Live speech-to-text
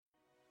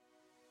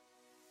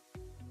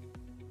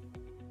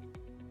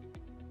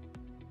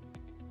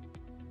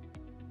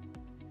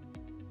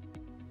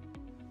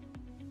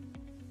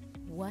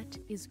What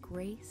is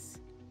grace?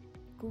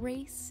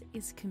 Grace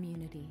is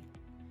community.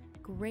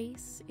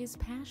 Grace is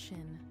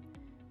passion.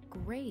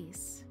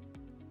 Grace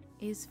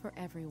is for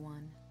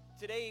everyone.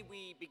 Today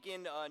we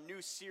begin a new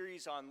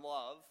series on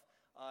love.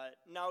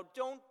 Now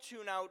don't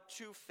tune out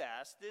too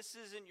fast. This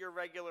isn't your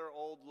regular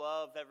old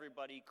love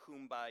everybody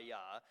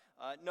kumbaya.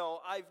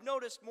 No, I've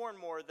noticed more and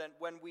more that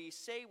when we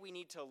say we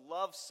need to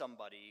love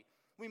somebody,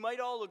 we might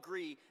all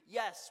agree,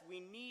 yes,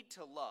 we need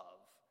to love.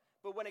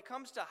 But when it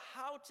comes to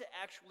how to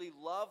actually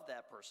love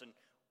that person,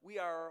 we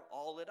are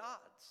all at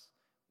odds.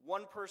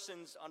 One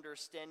person's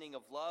understanding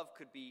of love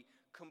could be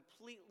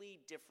completely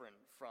different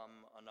from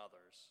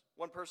another's.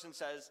 One person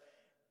says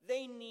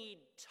they need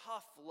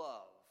tough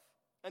love,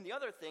 and the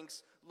other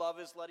thinks love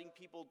is letting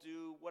people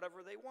do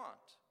whatever they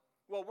want.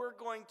 Well, we're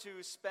going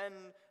to spend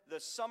the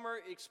summer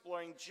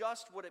exploring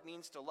just what it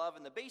means to love,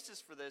 and the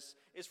basis for this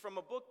is from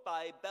a book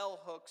by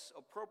Bell Hooks,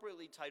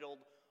 appropriately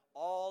titled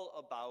All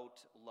About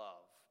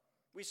Love.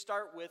 We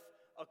start with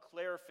a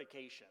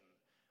clarification.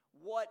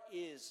 What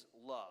is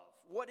love?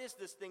 What is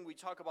this thing we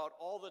talk about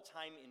all the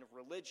time in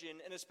religion,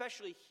 and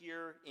especially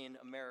here in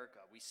America?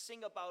 We sing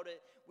about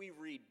it, we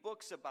read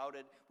books about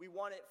it, we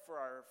want it for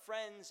our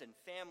friends and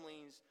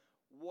families.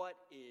 What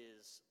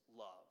is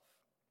love?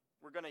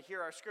 We're going to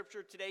hear our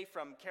scripture today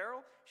from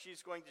Carol.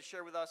 She's going to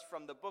share with us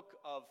from the book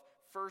of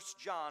 1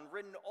 John,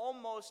 written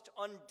almost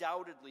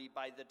undoubtedly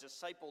by the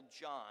disciple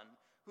John,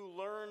 who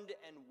learned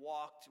and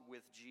walked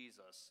with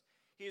Jesus.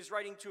 He is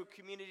writing to a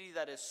community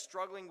that is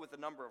struggling with a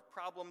number of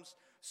problems.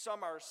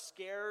 Some are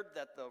scared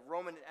that the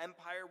Roman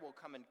Empire will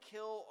come and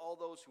kill all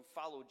those who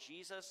follow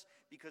Jesus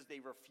because they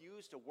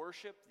refuse to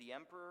worship the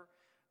emperor.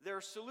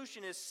 Their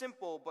solution is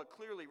simple but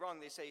clearly wrong.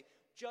 They say,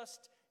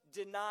 just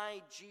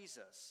deny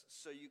Jesus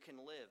so you can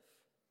live.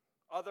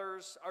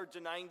 Others are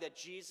denying that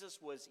Jesus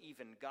was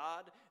even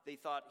God. They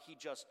thought he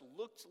just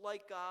looked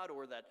like God,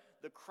 or that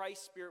the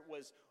Christ Spirit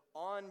was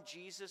on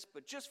Jesus,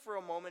 but just for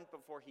a moment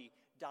before he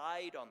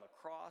died on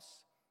the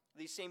cross.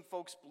 These same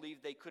folks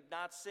believed they could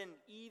not sin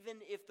even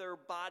if their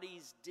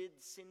bodies did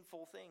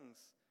sinful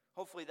things.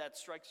 Hopefully that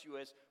strikes you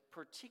as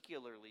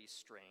particularly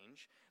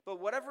strange.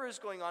 But whatever is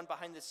going on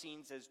behind the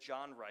scenes, as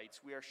John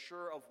writes, we are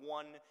sure of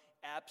one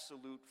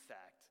absolute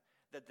fact,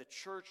 that the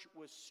church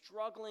was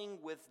struggling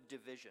with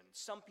division.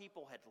 Some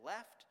people had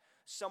left,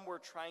 some were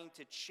trying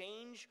to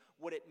change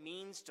what it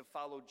means to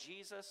follow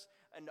Jesus,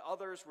 and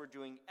others were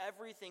doing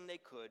everything they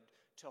could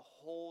to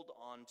hold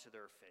on to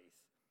their faith.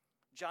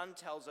 John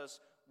tells us,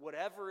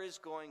 whatever is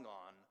going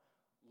on,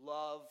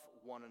 love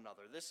one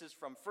another. This is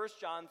from 1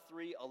 John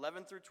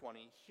 3:11 through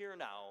 20. Hear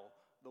now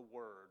the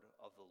word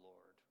of the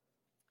Lord.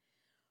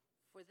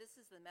 For this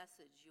is the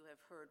message you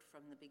have heard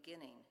from the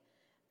beginning,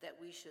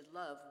 that we should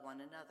love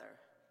one another.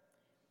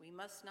 We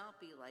must not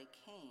be like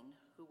Cain,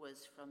 who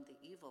was from the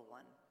evil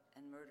one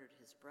and murdered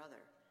his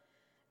brother.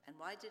 And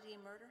why did he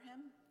murder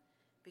him?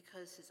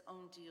 Because his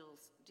own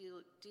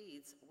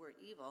deeds were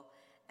evil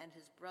and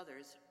his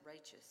brother's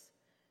righteous.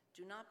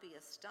 Do not be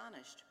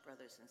astonished,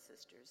 brothers and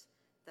sisters,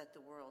 that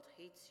the world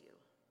hates you.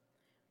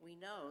 We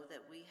know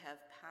that we have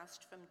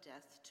passed from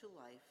death to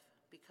life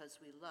because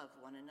we love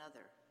one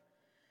another.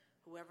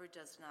 Whoever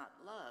does not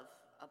love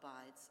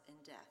abides in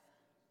death.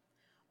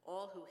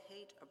 All who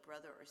hate a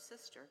brother or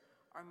sister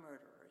are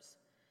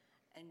murderers,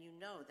 and you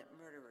know that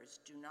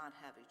murderers do not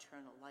have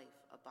eternal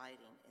life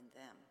abiding in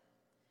them.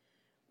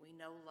 We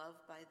know love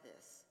by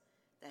this,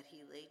 that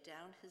he laid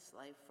down his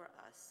life for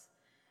us,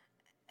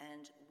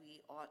 and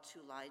we ought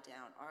to lie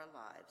down our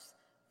lives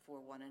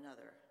for one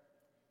another.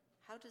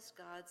 How does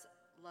God's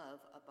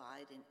love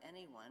abide in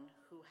anyone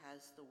who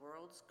has the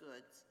world's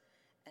goods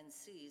and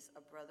sees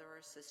a brother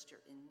or sister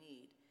in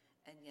need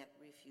and yet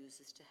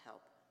refuses to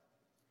help?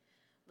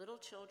 Little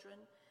children,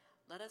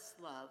 let us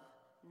love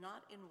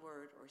not in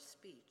word or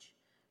speech,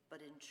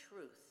 but in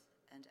truth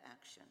and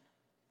action.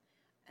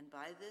 And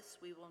by this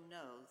we will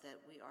know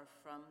that we are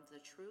from the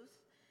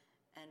truth,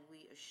 and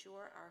we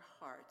assure our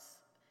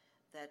hearts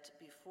that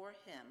before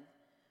him,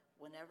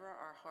 whenever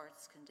our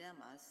hearts condemn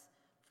us,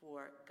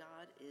 for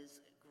God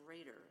is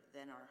greater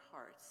than our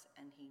hearts,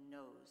 and he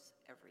knows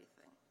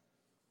everything.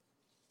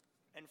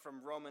 And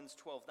from Romans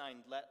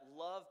 12:9, let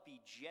love be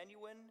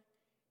genuine,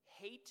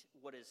 hate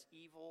what is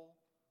evil,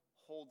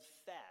 hold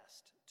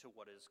fast to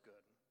what is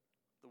good.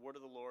 The word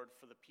of the Lord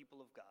for the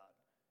people of God.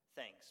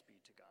 Thanks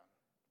be to God.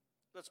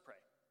 Let's pray.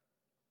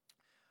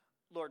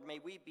 Lord, may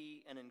we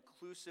be an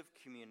inclusive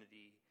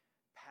community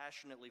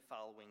passionately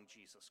following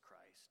Jesus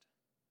Christ.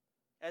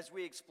 As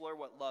we explore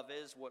what love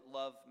is, what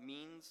love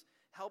means,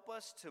 help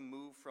us to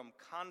move from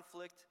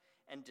conflict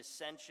and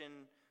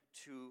dissension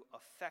to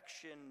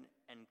affection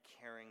and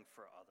caring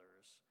for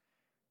others.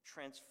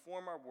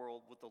 Transform our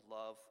world with the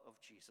love of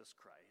Jesus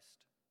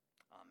Christ.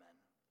 Amen.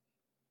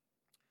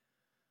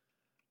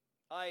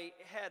 I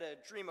had a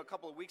dream a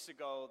couple of weeks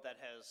ago that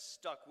has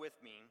stuck with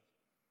me,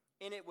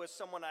 and it was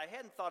someone I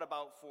hadn't thought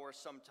about for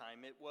some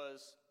time. It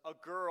was a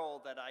girl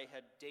that I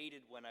had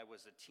dated when I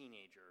was a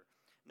teenager.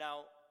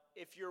 Now,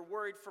 if you're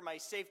worried for my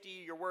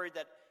safety, you're worried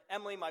that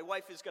Emily, my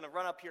wife, is going to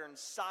run up here and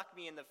sock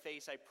me in the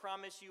face, I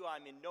promise you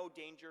I'm in no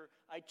danger.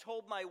 I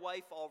told my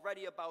wife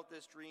already about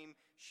this dream.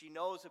 She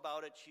knows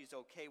about it. She's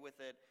okay with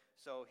it.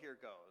 So here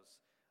goes.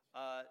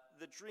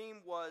 The dream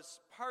was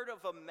part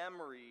of a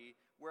memory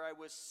where I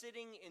was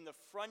sitting in the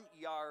front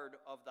yard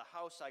of the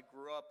house I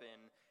grew up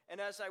in,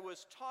 and as I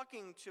was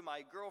talking to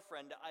my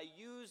girlfriend, I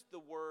used the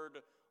word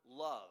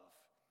love.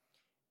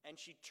 And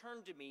she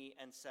turned to me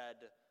and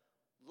said,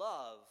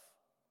 "Love,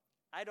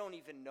 I don't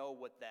even know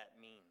what that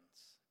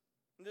means."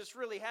 And this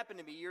really happened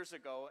to me years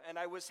ago, and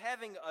I was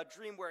having a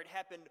dream where it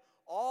happened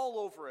all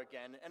over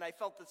again, and I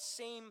felt the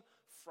same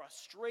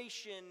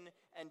frustration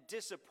and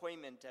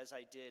disappointment as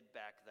I did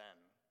back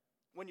then.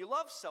 When you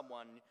love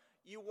someone,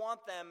 you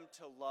want them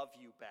to love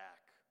you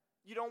back.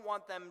 You don't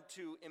want them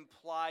to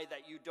imply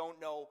that you don't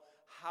know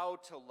how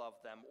to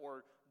love them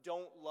or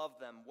don't love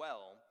them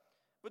well.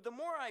 But the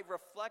more I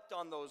reflect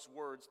on those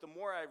words, the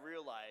more I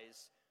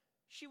realize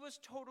she was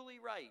totally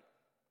right.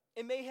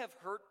 It may have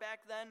hurt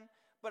back then,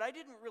 but I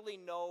didn't really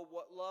know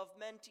what love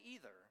meant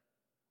either.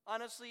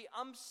 Honestly,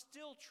 I'm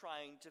still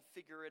trying to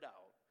figure it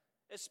out,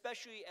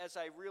 especially as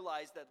I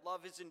realize that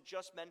love isn't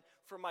just meant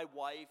for my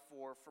wife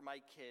or for my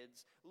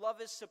kids. Love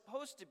is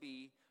supposed to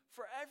be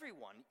for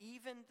everyone,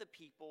 even the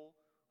people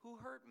who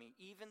hurt me,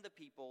 even the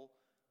people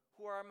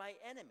who are my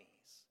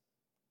enemies.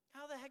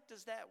 How the heck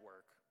does that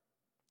work?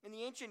 In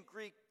the ancient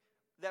Greek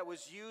that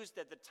was used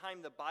at the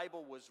time the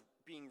Bible was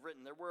being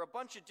written, there were a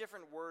bunch of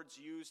different words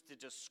used to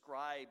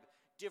describe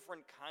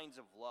different kinds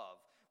of love.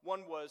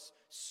 One was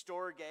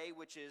storge,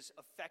 which is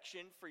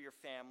affection for your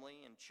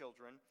family and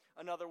children.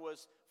 Another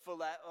was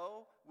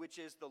phileo, which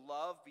is the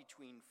love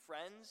between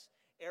friends.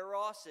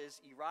 Eros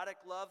is erotic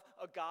love.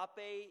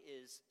 Agape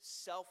is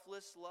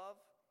selfless love.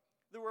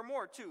 There were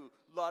more too.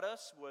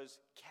 Ludus was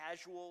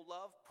casual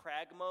love.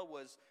 Pragma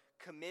was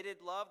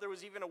committed love. There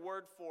was even a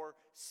word for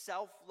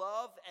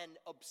self-love and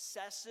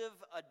obsessive,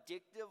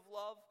 addictive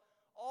love.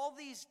 All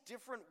these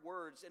different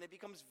words, and it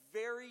becomes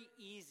very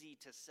easy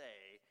to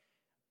say,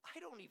 I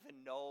don't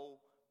even know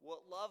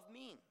what love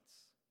means.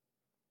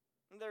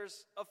 And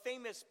there's a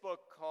famous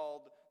book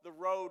called The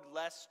Road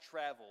Less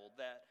Traveled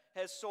that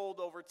has sold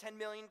over 10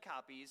 million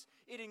copies.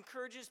 It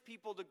encourages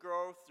people to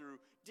grow through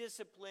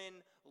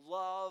discipline,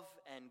 love,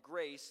 and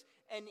grace,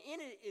 and in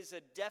it is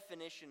a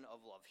definition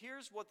of love.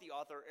 Here's what the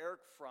author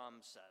Eric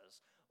Fromm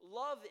says.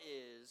 Love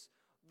is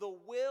the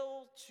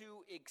will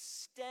to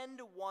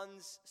extend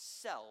one's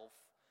self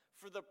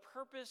for the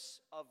purpose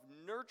of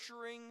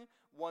nurturing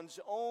one's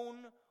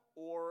own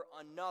or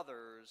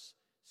another's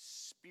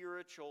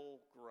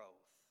spiritual growth.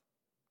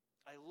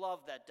 I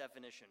love that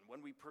definition.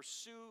 When we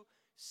pursue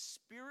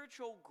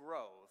spiritual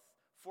growth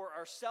for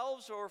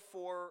ourselves or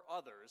for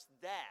others,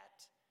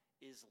 that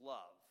is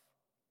love.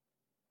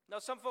 Now,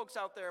 some folks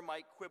out there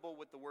might quibble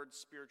with the word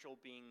spiritual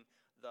being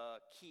the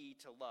key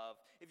to love.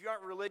 If you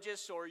aren't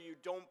religious or you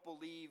don't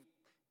believe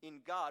in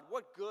God,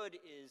 what good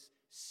is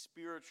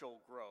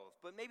spiritual growth?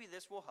 But maybe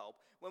this will help.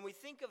 When we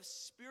think of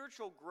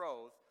spiritual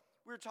growth,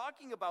 we're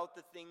talking about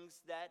the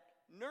things that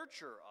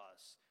nurture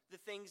us, the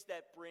things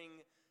that bring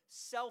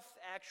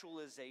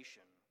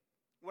self-actualization.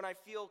 When I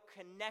feel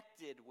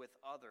connected with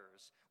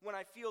others, when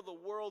I feel the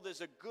world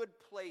is a good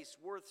place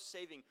worth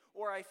saving,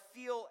 or I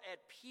feel at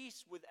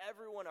peace with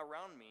everyone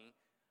around me,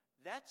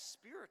 that's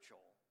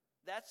spiritual.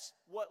 That's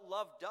what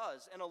love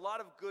does, and a lot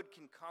of good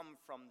can come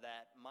from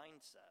that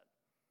mindset.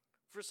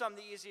 For some,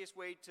 the easiest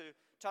way to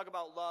talk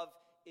about love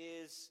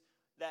is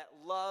that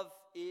love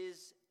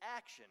is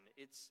action.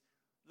 It's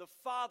the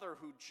father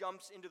who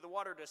jumps into the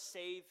water to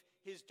save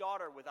his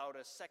daughter without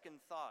a second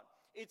thought.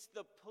 It's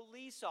the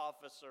police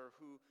officer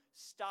who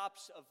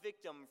stops a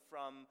victim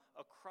from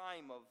a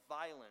crime of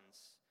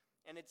violence.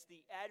 And it's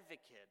the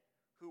advocate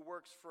who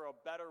works for a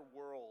better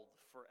world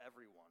for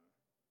everyone.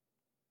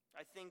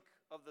 I think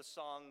of the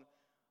song,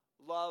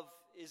 Love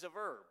is a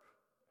Verb.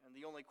 And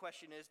the only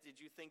question is, did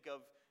you think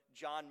of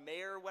John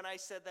Mayer when I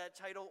said that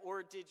title,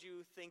 or did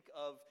you think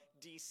of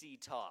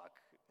DC Talk?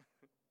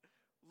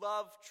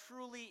 Love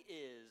truly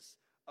is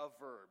a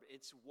verb.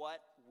 It's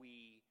what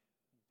we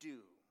do.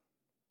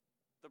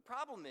 The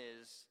problem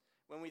is,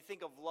 when we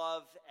think of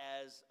love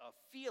as a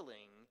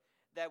feeling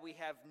that we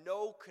have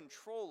no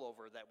control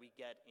over, that we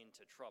get into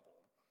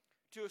trouble.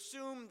 To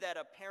assume that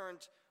a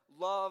parent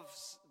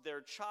loves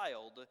their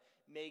child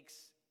makes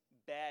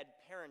bad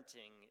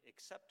parenting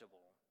acceptable.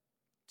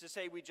 To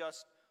say we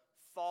just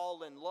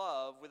fall in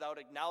love without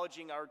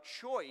acknowledging our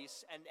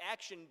choice and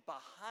action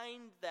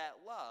behind that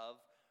love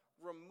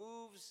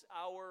removes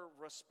our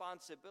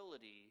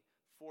responsibility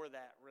for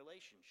that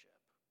relationship.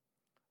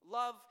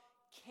 Love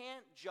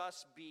can't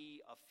just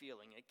be a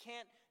feeling. It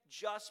can't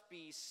just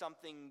be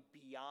something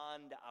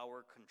beyond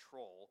our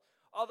control.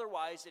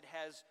 Otherwise, it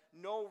has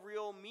no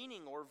real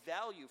meaning or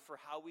value for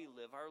how we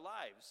live our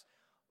lives.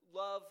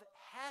 Love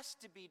has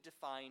to be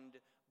defined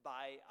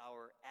by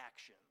our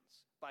actions,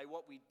 by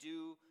what we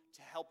do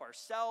to help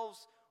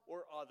ourselves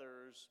or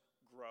others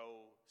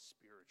grow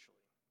spiritually.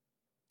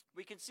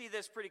 We can see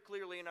this pretty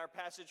clearly in our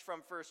passage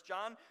from 1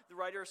 John. The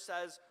writer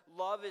says,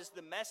 love is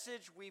the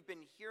message we've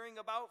been hearing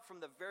about from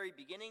the very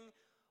beginning.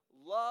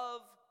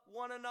 Love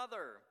one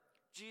another.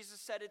 Jesus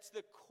said it's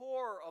the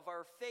core of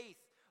our faith.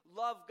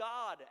 Love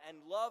God and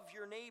love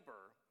your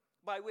neighbor.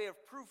 By way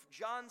of proof,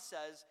 John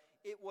says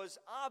it was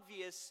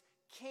obvious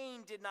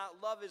Cain did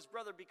not love his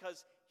brother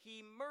because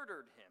he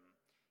murdered him.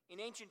 In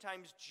ancient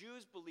times,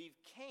 Jews believed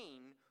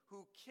Cain,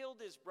 who killed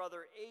his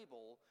brother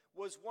Abel,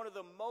 was one of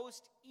the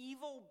most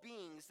evil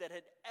beings that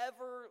had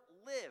ever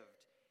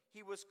lived.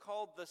 He was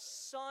called the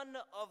son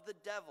of the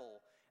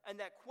devil, and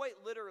that quite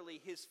literally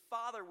his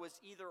father was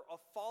either a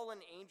fallen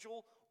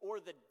angel or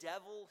the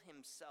devil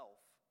himself.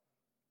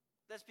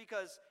 That's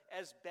because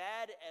as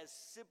bad as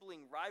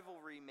sibling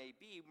rivalry may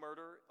be,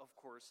 murder, of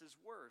course, is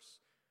worse.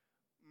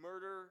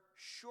 Murder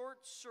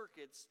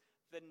short-circuits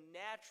the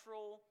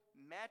natural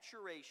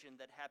maturation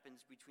that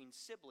happens between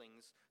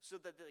siblings so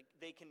that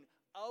they can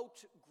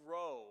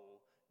outgrow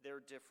their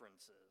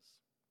differences.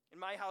 In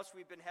my house,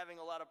 we've been having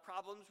a lot of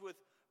problems with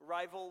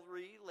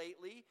rivalry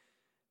lately.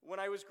 When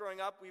I was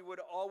growing up, we would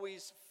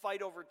always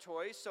fight over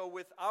toys. So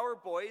with our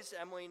boys,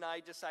 Emily and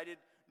I decided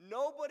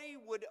nobody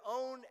would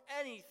own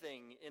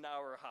anything in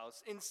our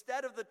house.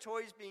 Instead of the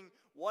toys being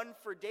one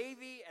for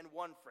Davy and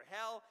one for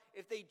Hal,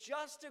 if they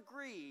just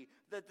agree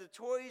that the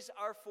toys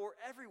are for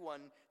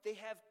everyone, they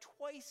have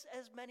twice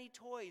as many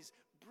toys.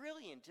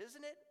 Brilliant,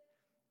 isn't it?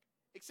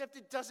 Except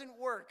it doesn't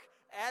work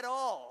at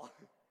all.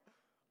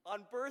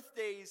 On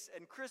birthdays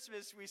and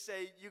Christmas, we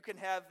say you can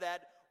have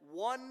that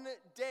one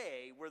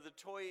day where the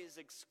toy is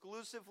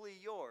exclusively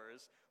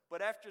yours,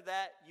 but after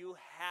that, you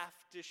have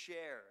to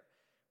share.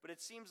 But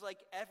it seems like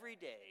every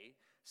day,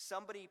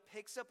 somebody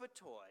picks up a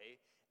toy,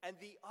 and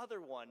the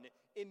other one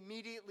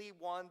immediately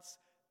wants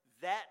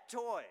that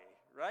toy,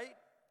 right?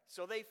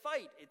 So they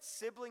fight. It's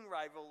sibling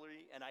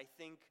rivalry, and I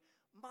think,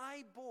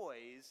 my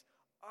boys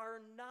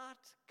are not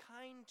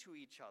kind to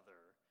each other.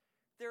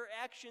 Their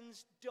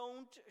actions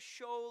don't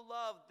show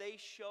love. They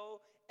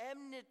show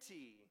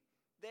enmity.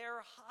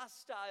 They're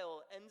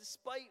hostile and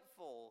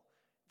spiteful.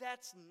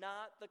 That's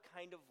not the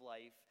kind of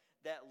life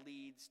that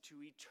leads to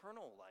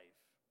eternal life.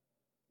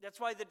 That's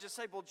why the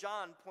disciple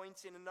John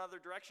points in another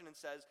direction and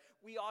says,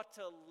 we ought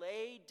to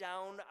lay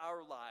down our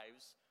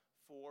lives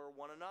for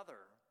one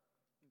another.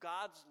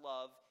 God's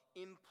love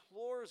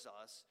implores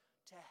us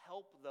to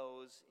help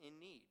those in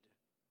need.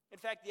 In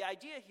fact, the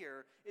idea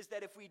here is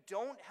that if we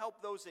don't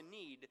help those in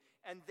need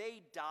and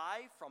they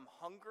die from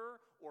hunger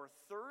or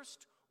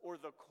thirst or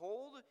the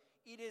cold,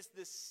 it is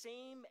the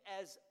same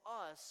as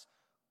us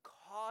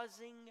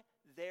causing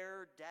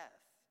their death.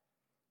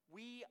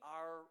 We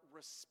are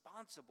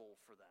responsible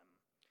for them.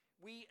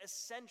 We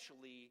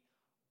essentially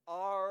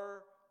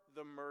are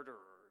the murderers.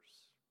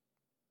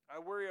 I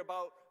worry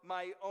about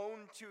my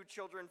own two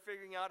children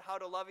figuring out how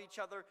to love each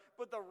other,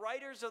 but the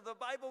writers of the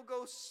Bible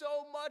go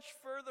so much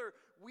further.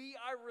 We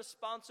are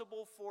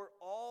responsible for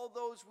all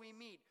those we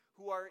meet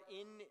who are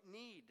in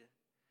need.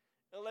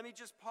 Now, let me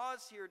just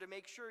pause here to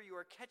make sure you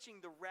are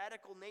catching the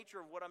radical nature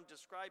of what I'm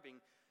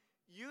describing.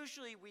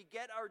 Usually we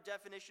get our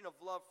definition of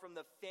love from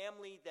the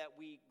family that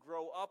we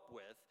grow up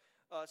with.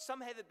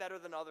 Some have it better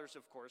than others,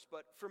 of course,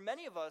 but for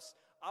many of us,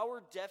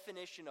 our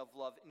definition of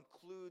love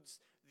includes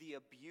the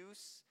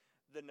abuse,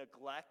 the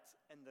neglect,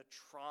 and the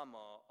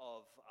trauma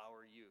of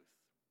our youth.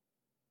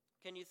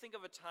 Can you think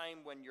of a time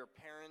when your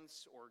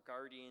parents or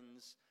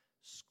guardians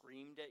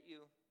screamed at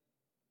you?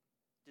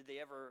 Did they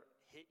ever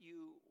hit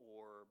you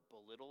or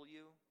belittle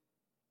you?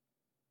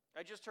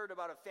 I just heard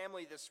about a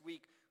family this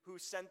week who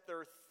sent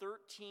their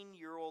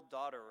 13-year-old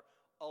daughter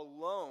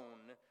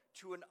alone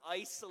to an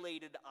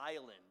isolated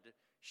island.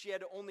 She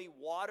had only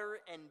water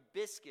and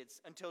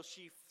biscuits until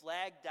she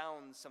flagged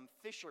down some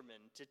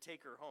fishermen to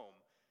take her home.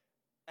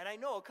 And I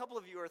know a couple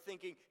of you are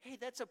thinking, hey,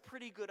 that's a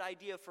pretty good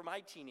idea for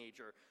my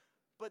teenager.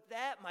 But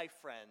that, my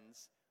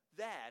friends,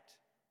 that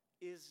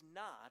is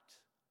not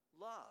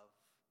love.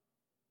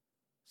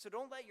 So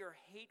don't let your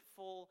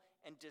hateful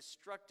and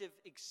destructive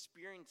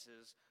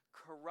experiences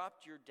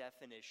corrupt your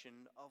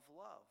definition of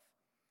love.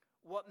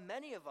 What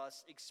many of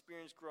us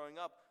experienced growing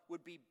up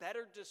would be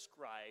better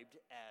described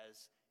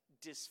as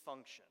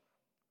dysfunction.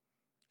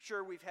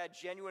 Sure, we've had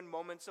genuine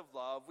moments of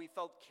love. We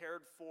felt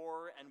cared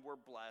for and were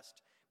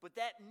blessed. But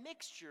that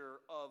mixture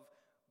of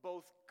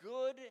both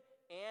good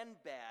and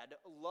bad,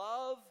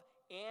 love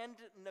and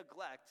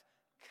neglect,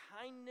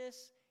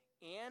 kindness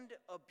and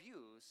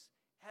abuse,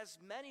 has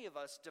many of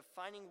us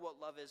defining what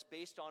love is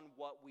based on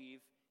what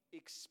we've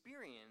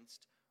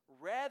experienced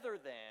rather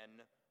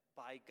than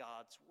by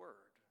God's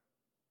word.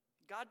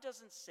 God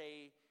doesn't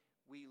say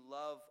we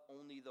love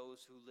only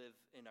those who live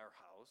in our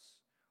house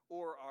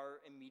or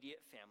our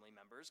immediate family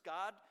members.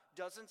 God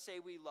doesn't say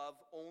we love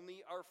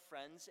only our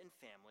friends and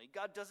family.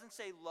 God doesn't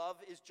say love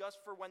is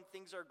just for when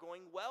things are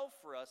going well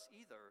for us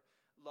either.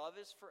 Love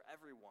is for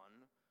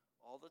everyone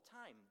all the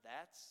time.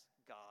 That's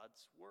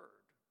God's word.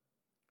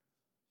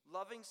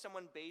 Loving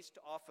someone based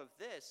off of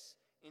this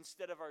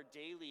instead of our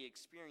daily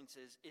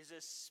experiences is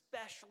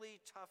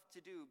especially tough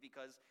to do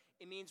because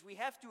it means we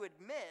have to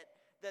admit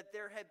that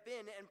there have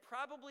been and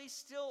probably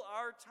still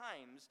are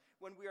times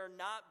when we are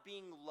not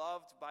being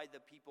loved by the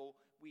people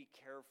we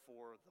care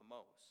for the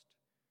most.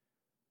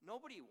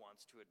 Nobody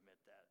wants to admit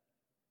that.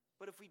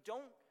 But if we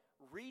don't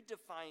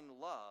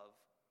redefine love,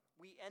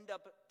 we end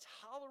up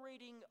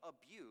tolerating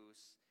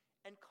abuse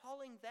and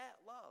calling that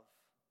love.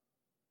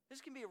 This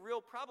can be a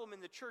real problem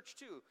in the church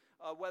too.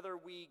 Where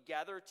we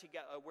gather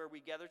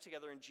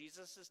together in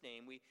Jesus'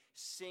 name, we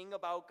sing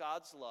about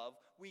God's love,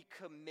 we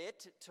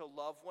commit to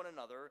love one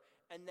another,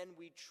 and then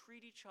we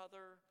treat each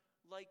other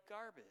like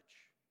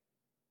garbage.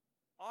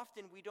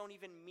 Often we don't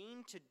even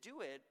mean to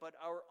do it, but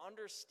our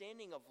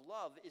understanding of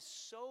love is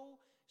so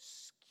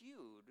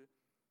skewed,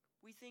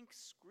 we think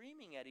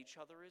screaming at each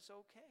other is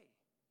okay.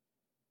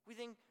 We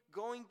think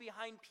going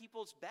behind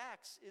people's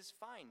backs is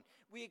fine.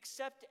 We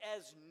accept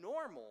as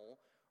normal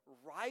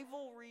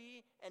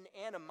rivalry and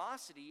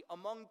animosity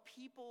among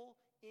people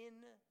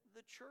in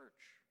the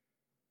church.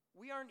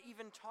 We aren't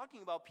even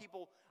talking about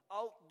people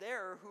out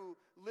there who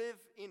live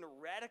in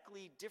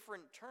radically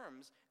different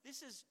terms.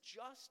 This is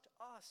just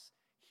us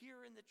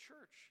here in the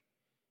church.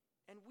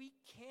 And we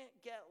can't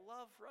get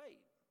love right.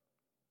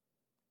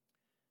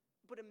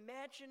 But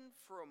imagine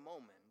for a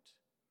moment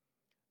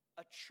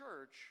a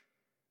church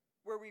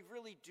where we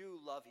really do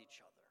love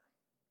each other,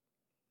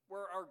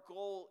 where our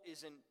goal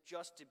isn't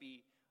just to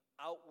be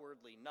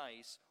outwardly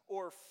nice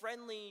or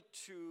friendly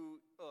to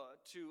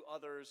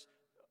others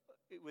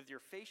with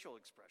your facial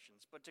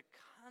expressions, but to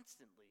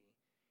constantly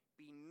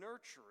be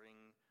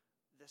nurturing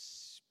the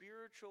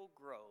spiritual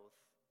growth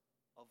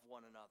of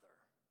one another.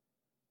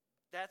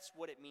 That's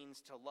what it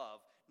means to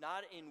love,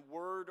 not in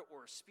word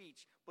or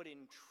speech, but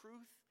in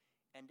truth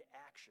and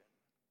action.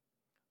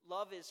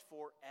 Love is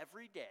for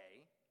every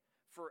day,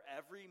 for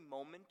every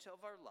moment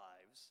of our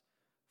lives,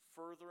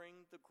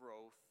 furthering the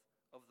growth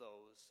of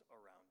those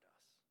around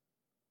us.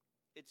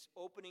 It's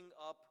opening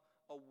up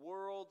a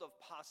world of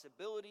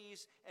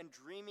possibilities and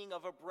dreaming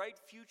of a bright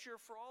future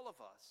for all of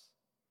us.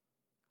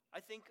 I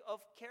think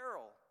of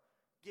Carol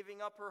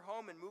giving up her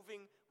home and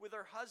moving with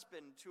her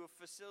husband to a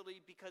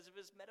facility because of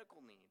his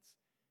medical needs.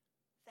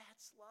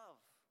 That's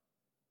love.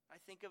 I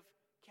think of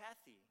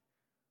Kathy,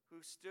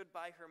 who stood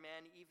by her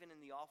man even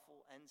in the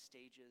awful end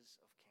stages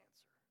of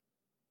cancer.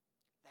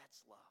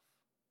 That's love.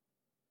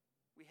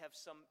 We have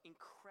some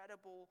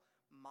incredible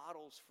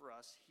models for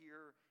us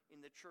here in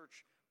the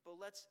church. But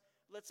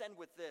let's end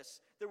with this.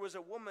 There was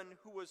a woman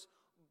who was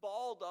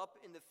balled up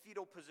in the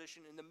fetal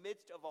position in the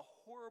midst of a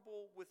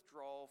horrible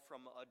withdrawal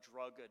from a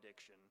drug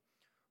addiction.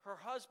 Her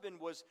husband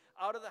was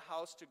out of the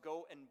house to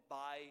go and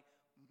buy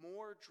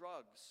more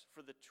drugs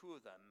for the two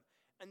of them.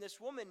 And this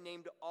woman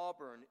named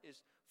Auburn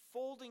is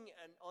folding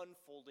and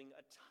unfolding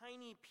a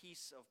tiny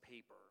piece of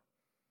paper.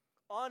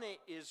 On it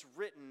is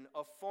written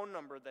a phone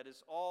number that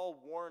is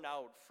all worn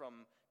out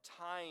from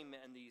time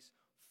and these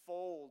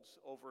folds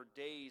over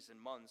days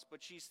and months,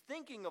 but she's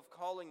thinking of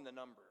calling the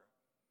number.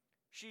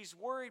 She's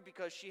worried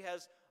because she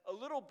has a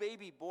little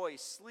baby boy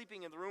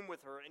sleeping in the room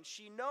with her, and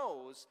she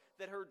knows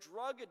that her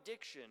drug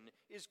addiction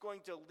is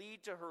going to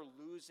lead to her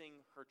losing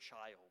her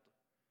child.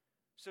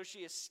 So she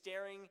is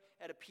staring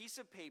at a piece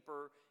of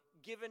paper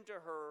given to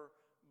her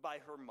by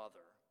her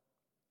mother.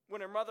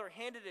 When her mother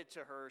handed it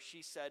to her,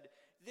 she said,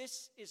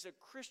 "This is a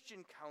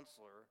Christian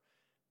counselor.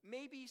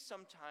 Maybe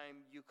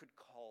sometime you could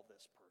call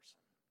this person."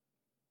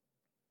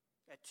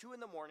 At 2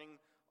 a.m,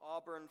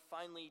 Auburn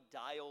finally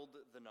dialed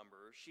the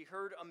number. She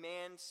heard a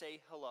man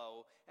say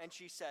hello, and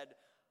she said,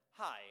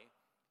 "Hi,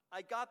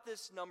 I got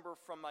this number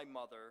from my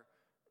mother.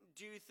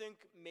 Do you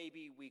think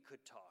maybe we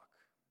could talk?"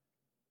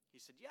 He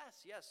said,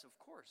 Yes, of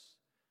course.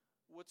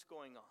 What's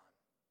going on?"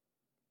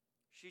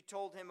 She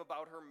told him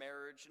about her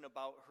marriage and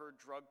about her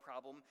drug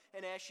problem,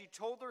 and as she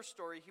told her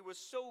story, he was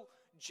so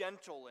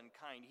gentle and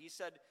kind. He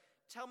said,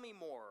 "Tell me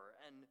more,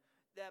 and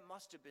that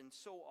must have been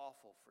so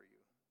awful for you."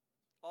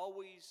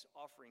 Always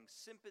offering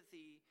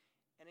sympathy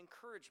and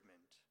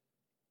encouragement.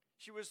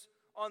 She was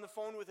on the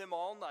phone with him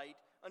all night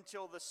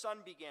until the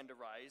sun began to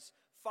rise.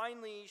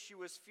 Finally, she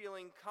was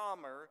feeling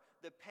calmer.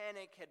 The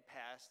panic had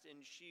passed,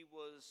 and she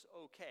was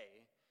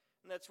okay.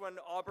 And that's when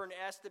Auburn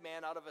asked the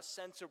man out of a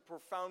sense of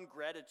profound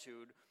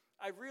gratitude,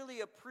 "I really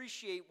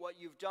appreciate what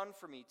you've done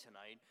for me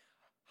tonight.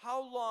 How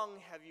long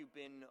have you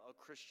been a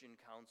Christian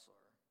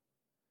counselor?"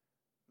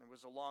 There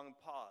was a long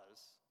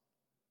pause.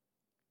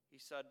 He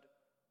said,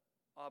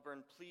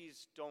 "Auburn,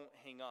 please don't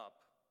hang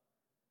up.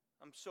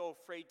 I'm so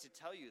afraid to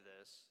tell you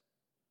this."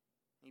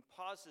 And he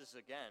pauses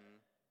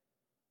again.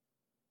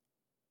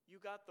 "You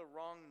got the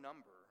wrong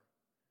number.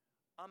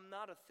 I'm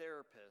not a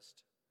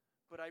therapist,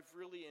 but I've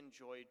really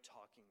enjoyed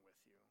talking with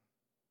you."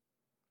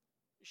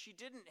 She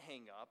didn't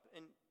hang up,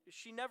 and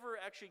she never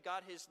actually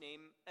got his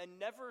name and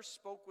never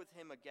spoke with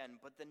him again.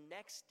 But the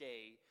next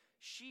day,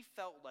 she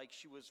felt like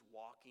she was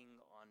walking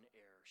on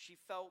air. She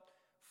felt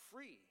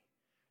free.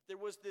 There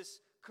was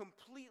this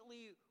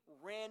completely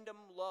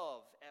random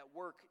love at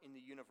work in the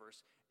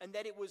universe, and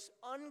that it was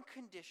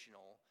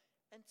unconditional,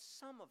 and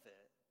some of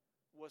it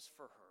was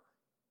for her.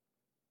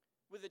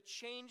 With a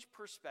changed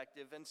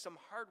perspective and some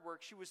hard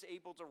work, she was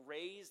able to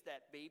raise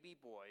that baby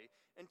boy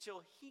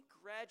until he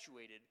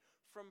graduated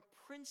from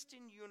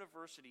Princeton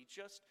University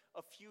just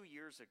a few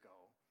years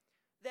ago.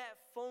 That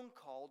phone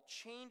call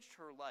changed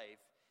her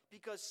life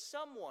because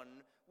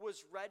someone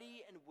was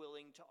ready and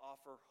willing to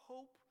offer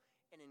hope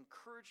and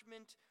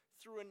encouragement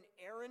through an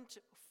errant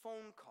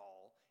phone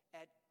call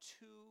at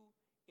 2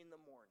 in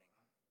the morning.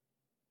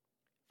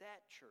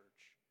 That,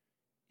 church,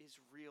 is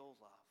real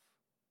love.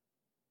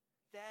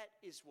 That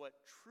is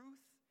what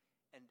truth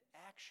and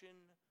action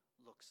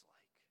looks like.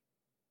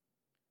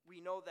 We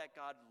know that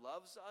God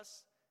loves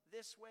us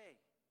this way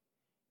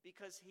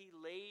because he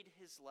laid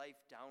his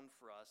life down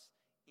for us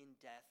in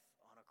death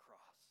on a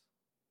cross.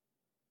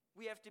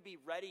 We have to be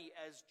ready,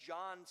 as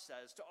John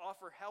says, to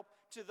offer help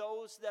to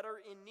those that are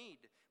in need.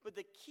 But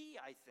the key,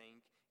 I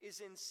think, is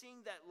in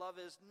seeing that love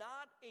is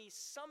not a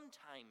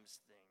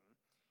sometimes thing.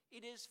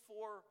 It is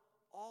for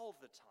all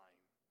the time.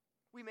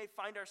 We may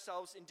find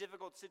ourselves in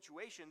difficult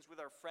situations with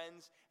our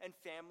friends and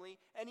family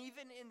and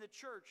even in the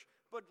church,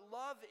 but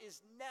love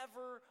is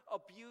never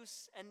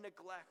abuse and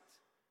neglect.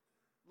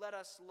 Let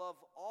us love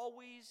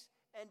always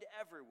and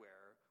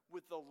everywhere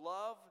with the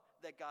love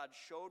that God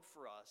showed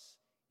for us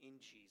in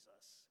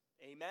Jesus.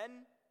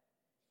 Amen?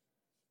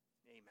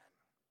 Amen.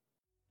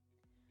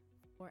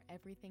 For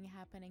everything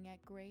happening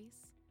at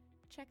Grace,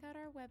 check out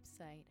our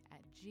website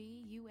at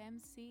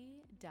gumc.org.